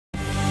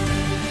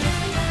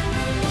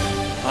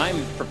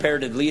I'm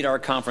prepared to lead our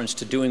conference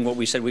to doing what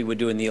we said we would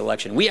do in the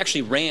election. We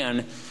actually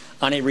ran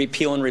on a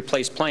repeal and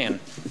replace plan.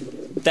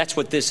 That's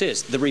what this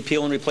is, the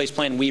repeal and replace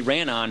plan we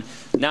ran on.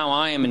 Now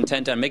I am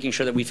intent on making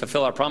sure that we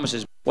fulfill our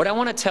promises. What I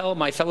want to tell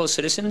my fellow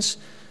citizens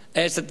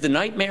is that the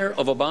nightmare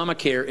of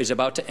Obamacare is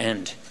about to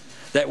end.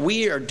 That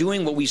we are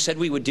doing what we said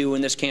we would do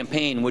in this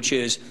campaign, which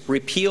is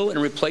repeal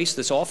and replace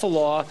this awful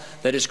law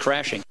that is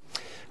crashing.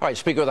 All right,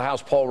 Speaker of the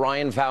House Paul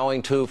Ryan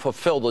vowing to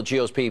fulfill the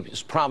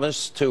GOP's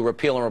promise to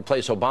repeal and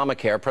replace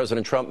Obamacare.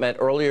 President Trump met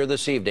earlier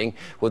this evening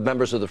with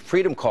members of the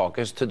Freedom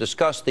Caucus to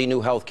discuss the new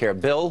health care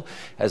bill.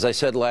 As I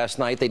said last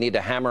night, they need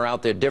to hammer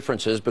out their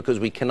differences because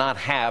we cannot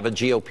have a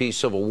GOP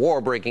civil war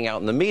breaking out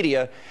in the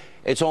media.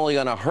 It's only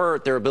going to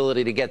hurt their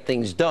ability to get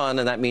things done,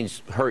 and that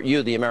means hurt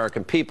you, the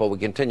American people. We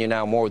continue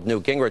now more with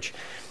Newt Gingrich.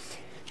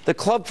 The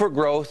Club for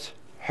Growth,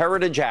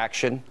 Heritage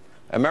Action,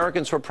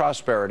 Americans for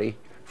Prosperity,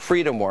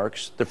 Freedom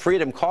Works, the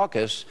Freedom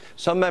Caucus,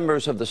 some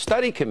members of the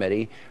study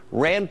committee,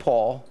 Rand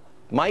Paul,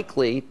 Mike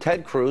Lee,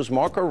 Ted Cruz,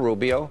 Marco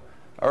Rubio,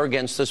 are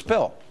against this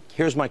bill.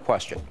 Here's my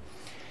question.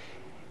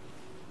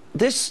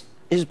 This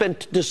has been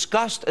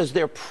discussed as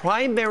their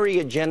primary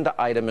agenda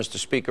item, Mr.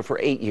 Speaker, for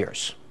 8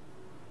 years.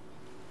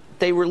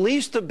 They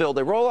released a bill,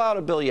 they rolled out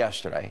a bill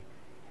yesterday,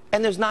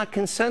 and there's not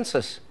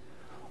consensus.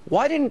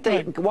 Why didn't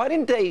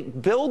they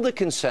build the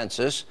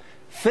consensus,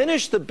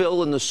 finish the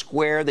bill in the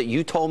square that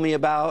you told me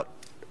about,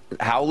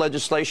 how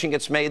legislation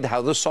gets made,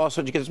 how the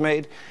sausage gets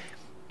made,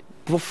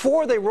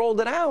 before they rolled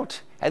it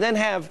out, and then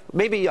have,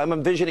 maybe I'm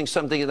envisioning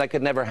something that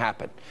could never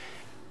happen.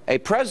 A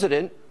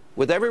president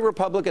with every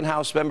Republican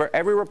House member,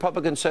 every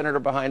Republican senator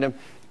behind him,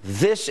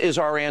 this is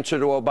our answer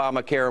to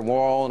Obamacare, and we're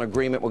all in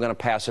agreement, we're going to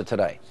pass it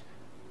today.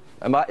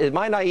 Am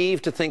I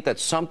naive to think that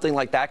something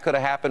like that could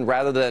have happened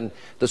rather than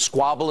the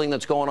squabbling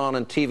that's going on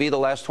TV the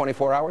last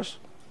 24 hours?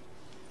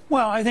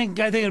 Well, I think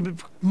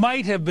it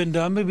might have been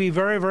done, but it'd be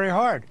very, very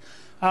hard.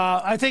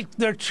 I think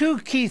there are two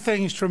key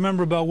things to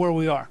remember about where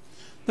we are.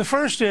 The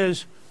first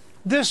is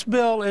this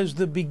bill is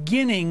the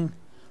beginning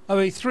of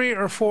a 3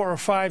 or 4 or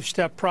 5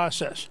 step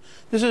process.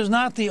 This is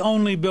not the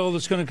only bill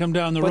that's going to come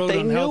down the road on health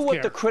care. But they knew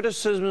what the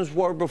criticisms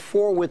were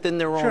before within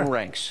their own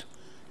ranks.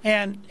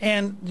 And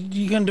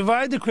you can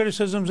divide the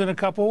criticisms in a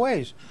couple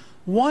ways.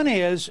 One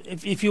is,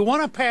 if you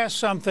want to pass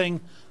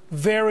something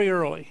very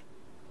early,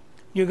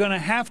 you're going to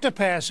have to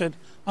pass it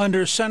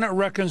under Senate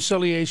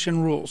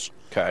reconciliation rules.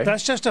 Okay.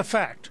 That's just a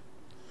fact.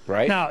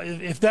 Right. Now,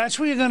 if that's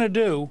what you're going to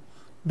do,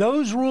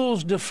 those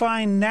rules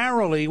define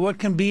narrowly what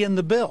can be in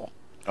the bill.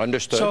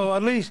 Understood. So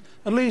at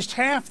least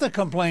half the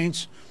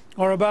complaints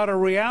are about a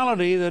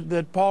reality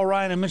that Paul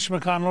Ryan and Mitch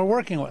McConnell are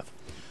working with.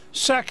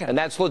 Second. And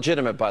that's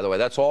legitimate, by the way.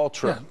 That's all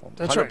true. Yeah,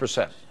 that's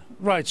 100%.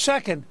 Right.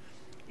 Second,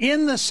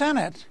 in the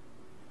Senate,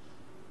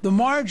 the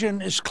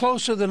margin is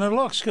closer than it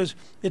looks because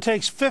it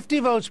takes 50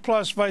 votes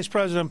plus Vice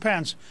President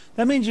Pence.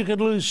 That means you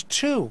could lose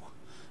 2.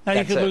 Now,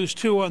 you can lose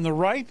 2 on the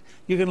right,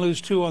 you can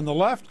lose 2 on the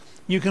left,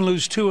 you can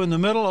lose 2 in the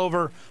middle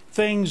over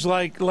things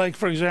like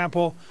for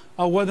example,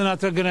 whether or not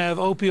they're going to have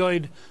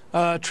opioid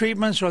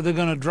treatments or they're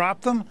going to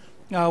drop them,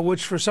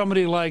 which for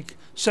somebody like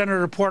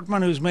Senator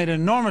Portman, who's made an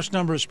enormous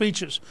number of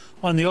speeches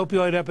on the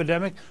opioid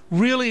epidemic,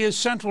 really is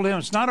central to him.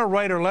 It's not a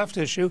right or left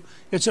issue,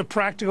 it's a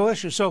practical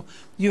issue. So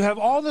you have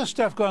all this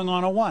stuff going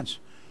on at once.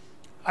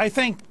 I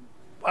think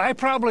I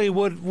probably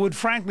would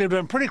frankly have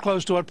been pretty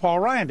close to what Paul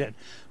Ryan did.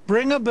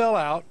 Bring a bill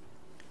out,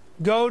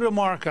 go to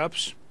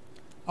markups,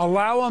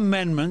 allow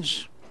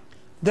amendments,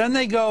 then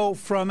they go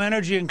from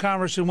Energy and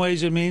Commerce and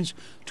Ways and Means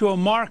to a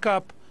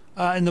markup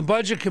in the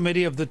Budget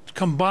Committee of the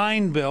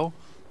combined bill.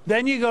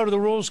 Then you go to the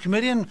Rules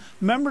Committee, and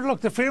remember,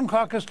 look, the Freedom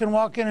Caucus can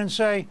walk in and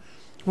say,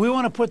 we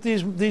want to put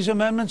these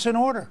amendments in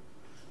order.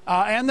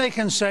 And they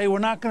can say, we're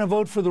not going to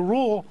vote for the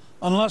rule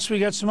unless we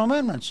get some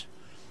amendments.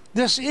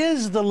 This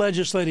is the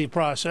legislative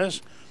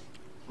process.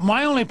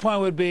 My only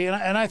point would be,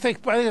 and I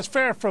think it's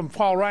fair from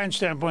Paul Ryan's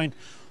standpoint,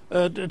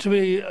 to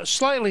be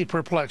slightly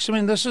perplexed. I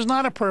mean, this is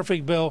not a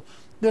perfect bill.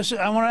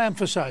 I want to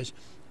emphasize,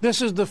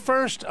 this is the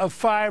first of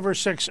 5 or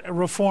 6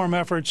 reform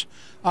efforts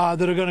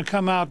that are going to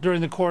come out during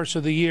the course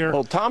of the year.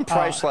 Well, Tom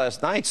Price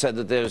last night said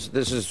that this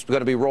is going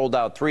to be rolled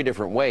out 3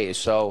 different ways.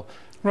 So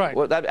right.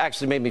 Well, that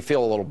actually made me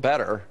feel a little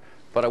better,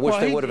 but I wish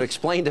they would have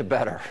explained it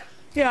better.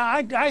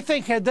 Yeah, I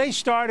think had they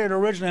started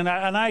originally,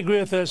 and I agree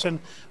with this, and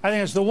I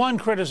think it's the one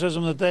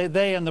criticism that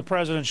they and the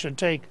president should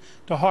take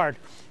to heart.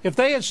 If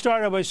they had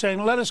started by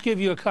saying, let us give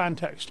you a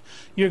context.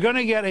 You're going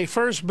to get a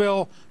first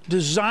bill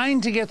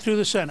designed to get through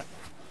the Senate,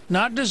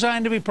 not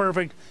designed to be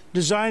perfect,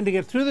 designed to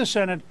get through the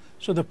Senate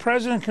so the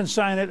president can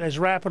sign it as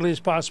rapidly as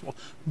possible.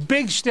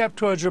 Big step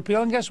towards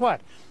repeal, and guess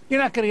what?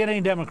 You're not going to get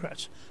any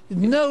Democrats.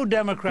 No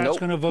Democrat's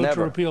going to vote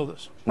to repeal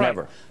this. Right.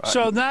 Never.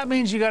 So that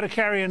means you got to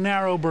carry a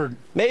narrow burden.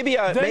 Maybe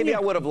I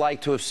would have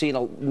liked to have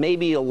seen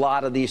maybe a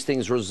lot of these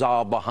things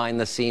resolved behind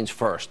the scenes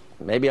first.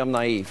 Maybe I'm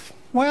naive.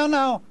 Well,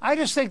 no, I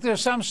just think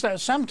there's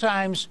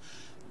sometimes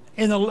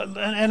in the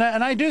and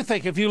I do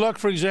think if you look,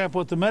 for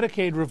example, at the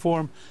Medicaid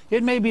reform,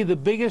 it may be the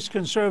biggest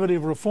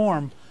conservative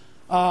reform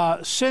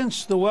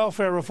since the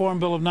welfare reform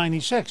bill of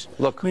 '96.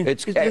 Look, I mean,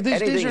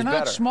 these are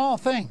not small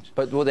things.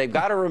 But well, they've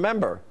got to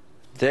remember,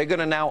 they're going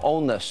to now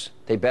own this.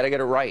 They better get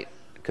it right.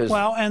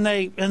 Well, and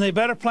they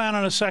better plan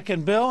on a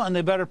second bill, and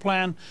they better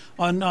plan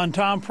on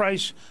Tom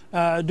Price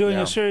doing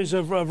a series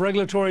of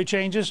regulatory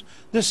changes.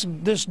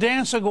 This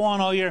dance will go on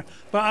all year.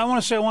 But I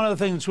want to say one other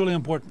thing that's really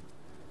important.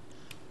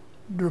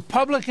 The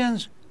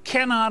Republicans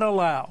cannot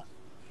allow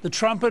the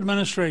Trump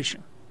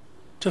administration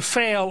to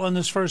fail on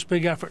this first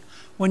big effort.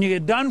 When you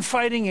get done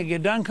fighting, you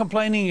get done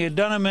complaining, you get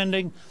done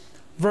amending,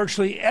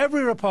 virtually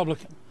every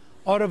Republican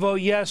ought to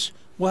vote yes.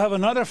 We'll have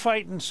another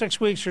fight in 6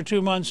 weeks or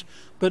 2 months,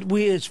 but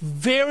it's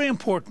very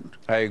important.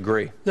 I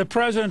agree. That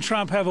President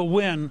Trump have a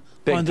win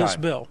on this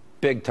bill.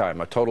 Big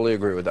time. I totally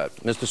agree with that.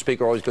 Mr.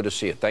 Speaker, always good to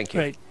see you. Thank you.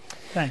 Great.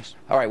 Thanks.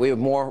 All right, we have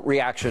more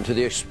reaction to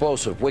the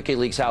explosive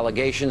WikiLeaks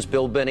allegations.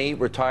 Bill Binney,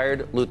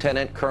 retired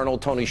Lieutenant Colonel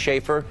Tony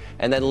Shaffer,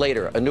 and then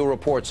later, a new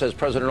report says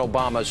President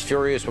Obama is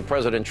furious with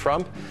President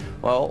Trump.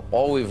 Well,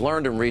 all we've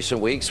learned in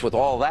recent weeks with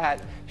all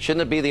that,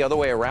 shouldn't it be the other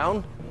way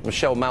around?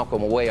 Michelle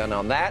Malcolm will weigh in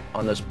on that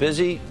on this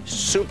busy,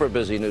 super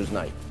busy news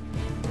night.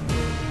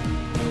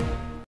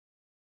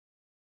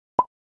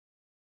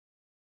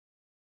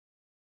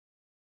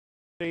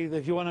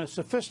 If you want a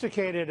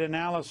sophisticated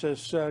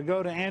analysis,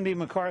 go to Andy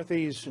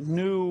McCarthy's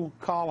new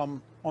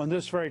column on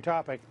this very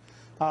topic.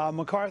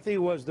 McCarthy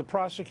was the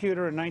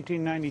prosecutor in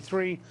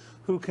 1993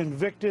 who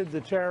convicted the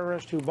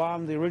terrorist who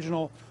bombed the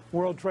original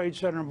World Trade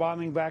Center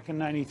bombing back in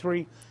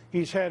 '93.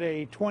 He's had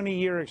a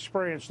 20-year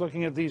experience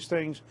looking at these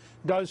things,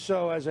 does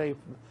so as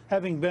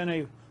having been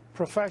a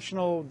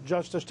professional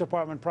Justice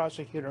Department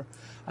prosecutor.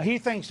 He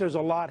thinks there's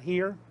a lot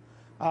here.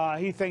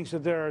 He thinks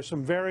that there are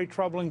some very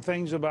troubling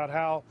things about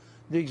how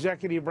the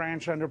executive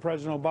branch under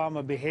President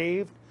Obama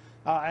behaved,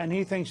 and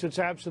he thinks it's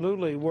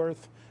absolutely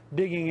worth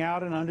digging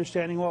out and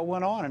understanding what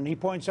went on. And he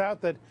points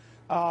out that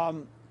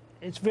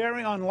it's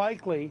very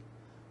unlikely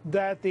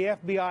that the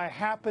FBI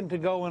happened to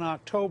go in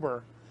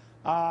October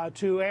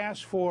to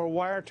ask for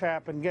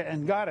wiretap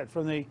and got it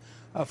from the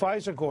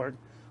FISA court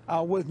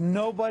with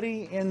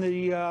nobody in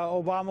the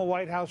Obama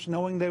White House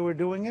knowing they were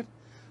doing it.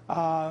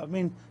 I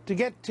mean, to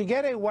get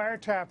a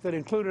wiretap that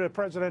included a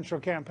presidential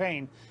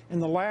campaign in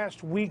the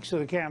last weeks of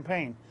the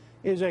campaign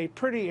is a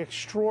pretty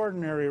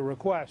extraordinary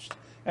request.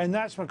 And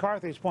that's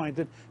McCarthy's point,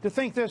 that to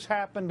think this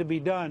happened to be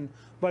done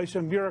by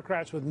some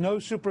bureaucrats with no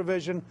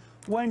supervision,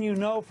 when you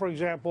know, for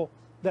example,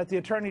 that the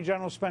Attorney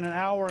General spent an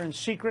hour in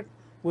secret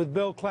with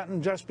Bill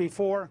Clinton just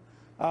before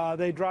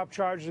they dropped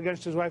charges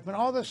against his wife. And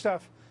all this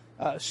stuff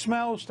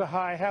smells to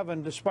high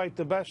heaven, despite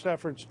the best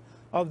efforts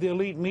of the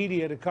elite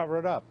media to cover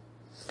it up.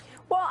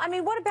 Well, I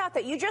mean, what about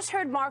that? You just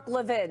heard Mark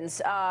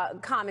Levin's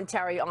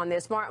commentary on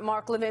this.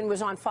 Mark Levin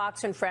was on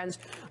Fox and Friends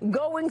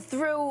going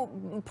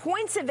through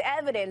points of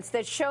evidence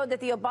that showed that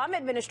the Obama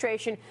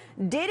administration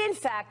did, in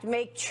fact,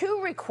 make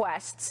 2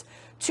 requests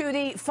to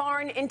the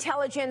Foreign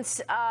Intelligence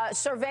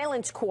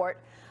Surveillance Court,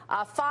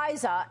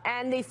 FISA,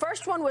 and the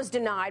first one was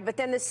denied, but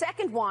then the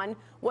second one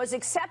was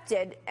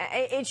accepted.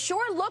 It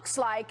sure looks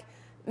like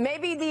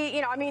maybe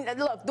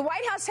look, the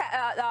White House,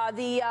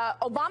 the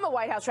Obama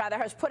White House, rather,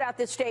 has put out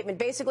this statement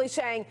basically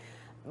saying,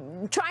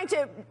 trying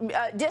to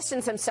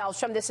distance themselves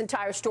from this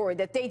entire story,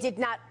 that they did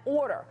not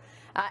order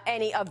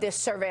any of this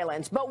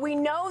surveillance. But we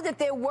know that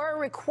there were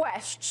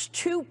requests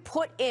to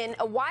put in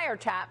a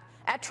wiretap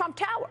at Trump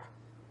Tower.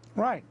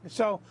 Right.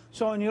 So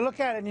when you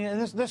look at it,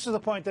 and this is the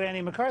point that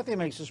Andy McCarthy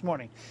makes this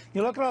morning,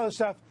 you look at all this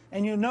stuff,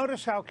 and you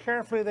notice how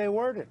carefully they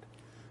worded.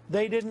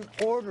 They didn't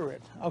order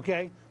it,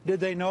 okay? Did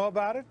they know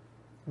about it?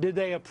 Did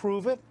they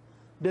approve it?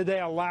 Did they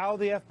allow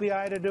the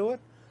FBI to do it?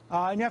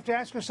 And you have to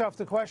ask yourself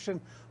the question,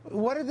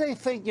 what did they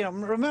think? You know,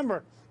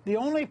 remember, the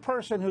only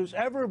person who's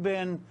ever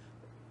been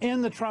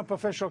in the Trump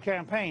official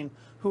campaign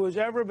who has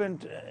ever been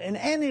in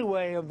any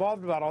way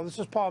involved about all this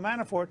is Paul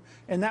Manafort,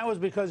 and that was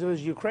because of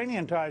his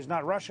Ukrainian ties,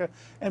 not Russia.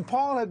 And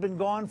Paul had been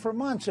gone for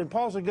months, and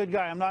Paul's a good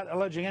guy. I'm not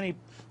alleging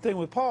anything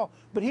with Paul,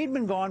 but he'd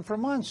been gone for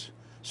months.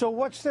 So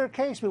what's their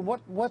case? I mean,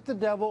 what the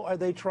devil are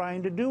they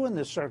trying to do in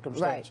this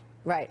circumstance? Right.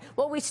 Right.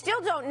 Well, we still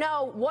don't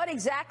know what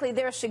exactly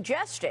they're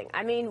suggesting.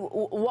 I mean,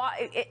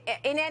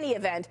 in any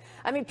event,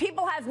 I mean,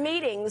 people have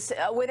meetings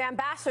with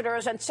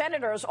ambassadors and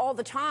senators all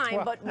the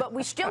time, but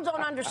we still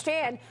don't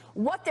understand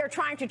what they're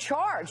trying to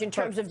charge in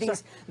terms of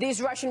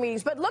these Russian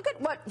meetings. But look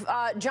at what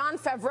John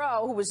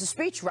Favreau, who was a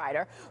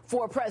speechwriter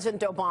for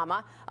President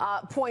Obama,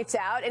 points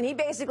out, and he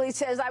basically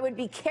says, I would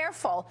be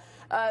careful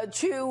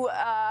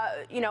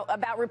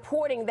about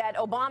reporting that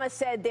Obama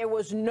said there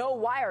was no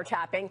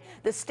wiretapping.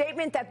 The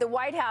statement that the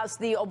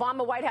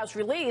Obama White House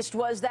released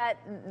was that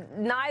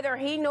neither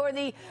he nor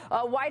the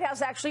White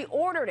House actually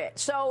ordered it.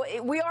 So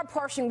we are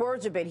parsing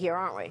words a bit here,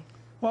 aren't we?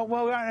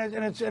 Well,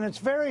 and it's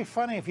very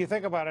funny if you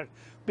think about it,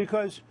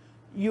 because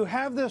you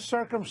have this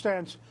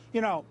circumstance. You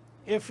know,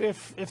 if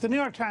the New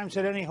York Times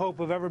had any hope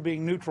of ever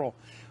being neutral,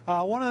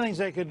 one of the things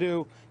they could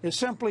do is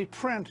simply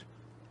print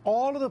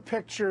all of the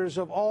pictures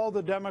of all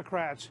the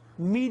Democrats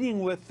meeting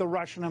with the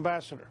Russian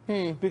ambassador.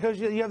 Because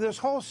you have this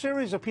whole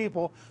series of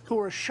people who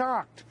are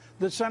shocked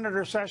that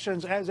Senator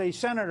Sessions, as a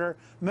senator,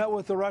 met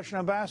with the Russian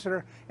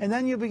ambassador, and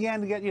then you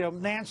began to get,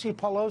 Nancy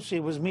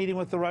Pelosi was meeting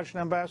with the Russian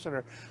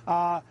ambassador.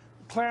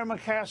 Claire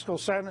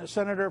McCaskill,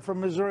 senator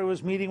from Missouri,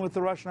 was meeting with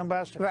the Russian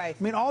ambassador. Right.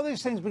 I mean, all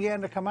these things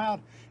began to come out,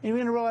 and you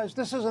begin to realize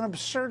this is an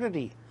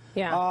absurdity.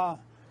 Yeah.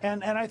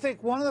 And I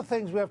think one of the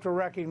things we have to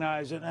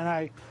recognize, and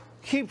I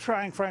keep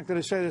trying, frankly,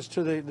 to say this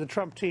to the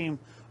Trump team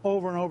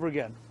over and over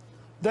again,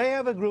 they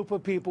have a group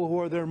of people who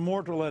are their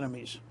mortal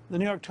enemies. The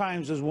New York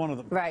Times is one of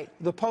them. Right.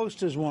 The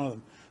Post is one of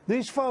them.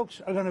 These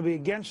folks are going to be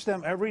against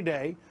them every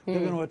day. They're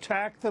going to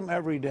attack them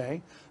every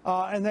day.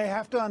 And they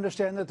have to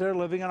understand that they're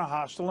living in a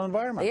hostile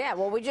environment. Yeah,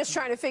 well, we're just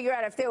trying to figure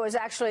out if there was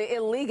actually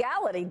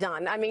illegality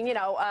done. I mean,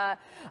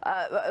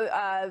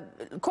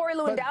 Corey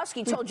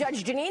Lewandowski told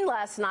Judge Janine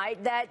last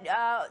night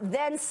that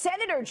then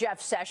Senator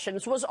Jeff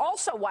Sessions was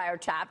also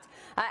wiretapped,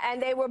 and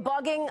they were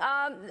bugging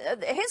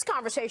his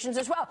conversations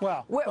as well.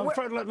 Well,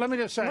 let me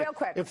just say, real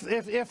quick,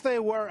 if they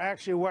were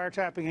actually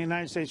wiretapping a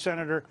United States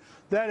senator,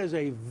 that is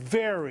a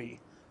very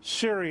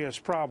serious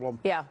problem.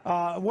 Yeah.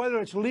 Whether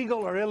it's legal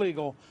or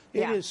illegal,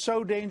 it is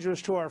so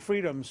dangerous to our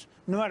freedoms,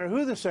 no matter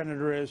who the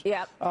senator is,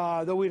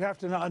 that we'd have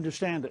to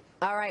understand it.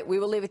 All right, we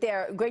will leave it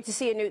there. Great to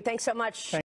see you, Newt. Thanks so much.